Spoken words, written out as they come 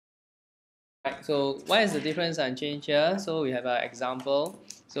Right, so why is the difference unchanged here? So we have an example.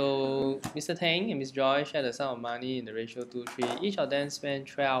 So Mr. Tang and Ms. Joy share the sum of money in the ratio 2:3. Each of them spent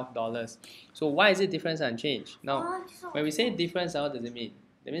 $12. So why is it difference unchanged? Now, when we say difference, what does it mean?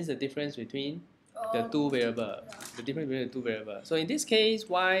 That means the difference between the two variables. The difference between the two variables. So in this case,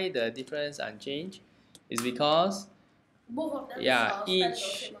 why the difference unchanged is because both of them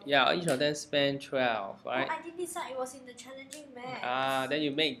each of them spend 12, right? I did this it was in the challenging math. Then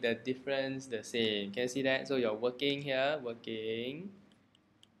you make the difference the same. Can you see that? So you're working here, working,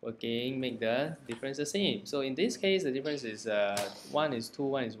 make the difference the same. So in this case, the difference is 1 is 2,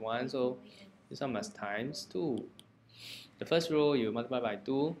 1 is 1. So this one must times 2. The first row you multiply by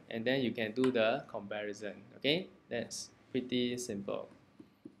 2, and then you can do the comparison. Okay, that's pretty simple.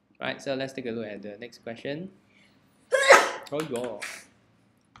 Right, so let's take a look at the next question. Oh, yo.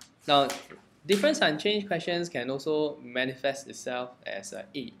 Now, difference unchanged questions can also manifest itself as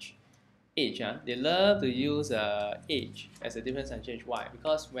age. They love to use age as a difference unchanged. Why?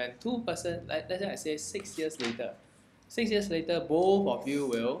 Because when two person, let's say I say 6 years later, both of you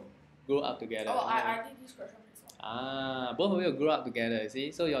will grow up together. I did this question before. Both of you will grow up together. You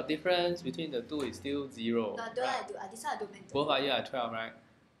see, so your difference between the two is still 0. No, don't I do. This one I do mentally. Both of you are 12, right?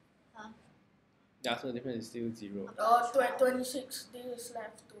 Huh? Yeah, so the difference is still 0. 26 days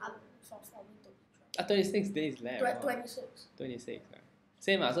left for me to 26 days left. 26. 26.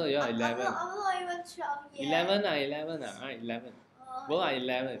 Same, so you are 11. I'm not even 12 yet. 11, 11. Both are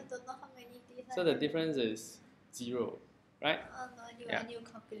 11. I don't know how many days. So the difference is 0, right? Oh no, I need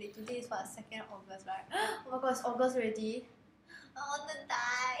to calculate. Today is what, 2nd August, right? Oh my god, it's August already. I want to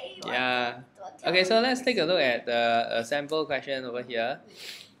die. Yeah. Okay, so let's take a look at the sample question over here.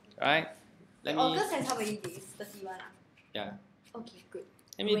 Right? August has how many days? 31. Yeah. Okay, good.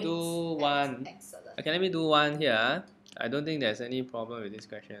 Let me do one. Excellent. Okay, let me do one here. I don't think there's any problem with this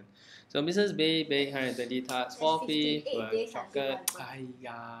question. So Mrs. Bay baked 120 tarts, 4 fifth were chocolate.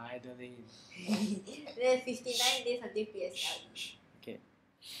 I don't think. Then 59 days until PSLE.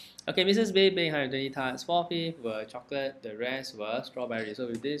 Okay, Mrs. Bay baked 120 tarts, 4 fifth were chocolate, the rest were strawberry. So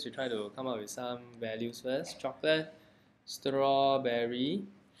with this, we try to come up with some values first. Chocolate, strawberry,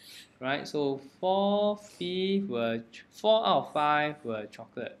 right? So 4 out of 5 were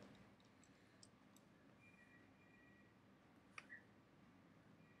chocolate.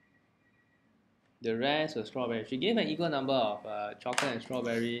 The rest was strawberry. She gave an equal number of chocolate and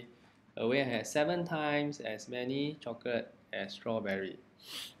strawberry. Away had 7 times as many chocolate as strawberry.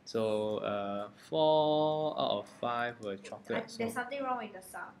 So 4 out of 5 were chocolate. There's something wrong with the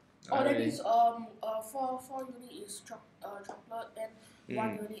sum. That means 4 unit is chocolate and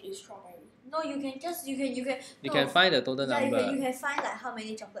 1 unit is strawberry. No, you can find the total number. You can find like how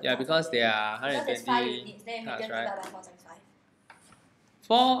many chocolate. Yeah, because there are 120 because 5 units, then you can just right? divide by 4 times 5.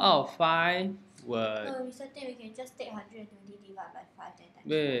 4 out of 5 were. No, we said we can just take 120 divided by 5 10 times.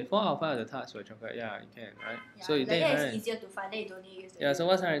 Wait, 4 out of 5 of the tarts were chocolate. Yeah, you can, right? Yeah, so you take it's easier to find. Then you don't need to use the. Yeah, so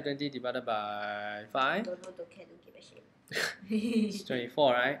what's 120 divided by 5? Don't care, don't give a shit. It's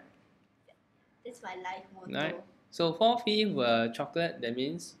 24, right? That's my life motto. Right. So 4 fifth were chocolate. That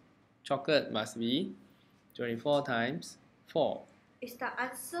means chocolate must be 24 times 4. Is the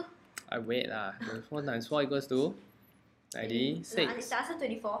answer? I wait lah. 24 times 4 equals to 96. Is the answer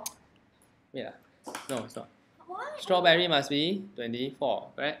 24? Wait lah. No, it's not. Why? Strawberry must be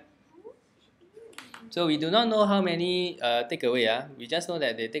 24, right? So we do not know how many take away. We just know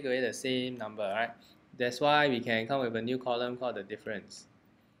that they take away the same number, right? That's why we can come with a new column called the difference.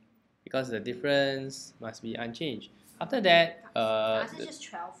 Because the difference must be unchanged. After that, the answer is just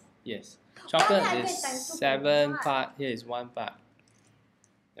 12. Yes. Chocolate is 7 part, here is 1 part.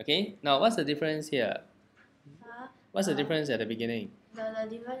 Okay, now what's the difference here? What's the difference at the beginning? The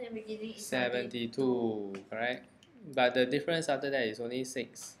difference in the beginning is 72, correct? But the difference after that is only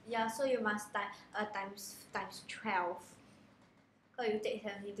 6. Yeah, so you must times 12. So you take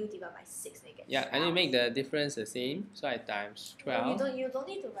 72 divided by 6 and get 12. And you make the difference the same, so I times 12. No, you don't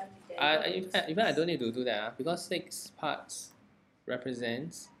need to write it there. Even I don't need to do that because 6 parts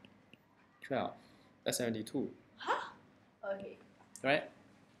represents 12. That's 72. Huh? Okay. Right?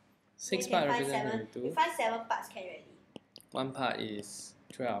 6 parts represents 72. You find 7 parts can already. 1 part is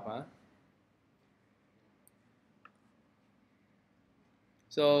 12,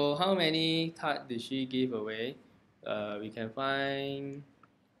 So how many tarts did she give away? We can find.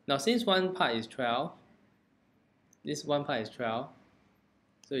 Now since 1 part is 12, this 1 part is 12.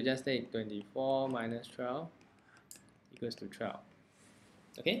 So you just take 24 minus 12 equals to 12.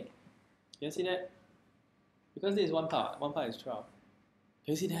 Okay? Can you see that? Because this is 1 part is 12.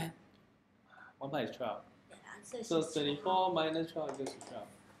 Can you see that? 1 part is 12. So 24 minus 12 equals to 12.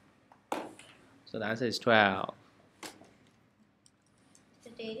 So the answer is 12.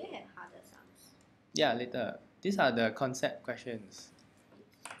 Today do you have harder sums? Yeah, later. These are the concept questions.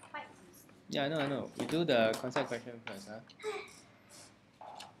 It's quite easy. Yeah, I know. We do the concept question first, huh?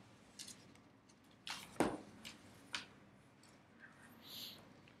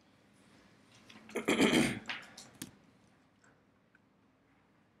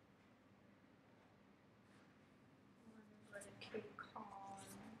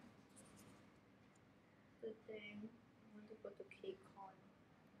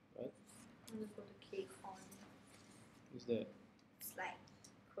 What? I want to go to KCON. What's that? It's like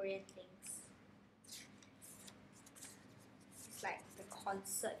Korean things. It's like the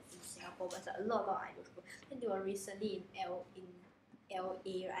concert in Singapore, but it's like a lot of idols go. Then they were recently in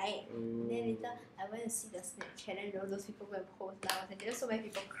LA, right? And then later I went to see the Snapchat and those people go and post now and there's so many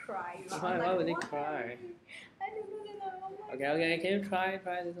people cry. Why would they cry? I don't know. Okay, can you try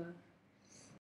this one?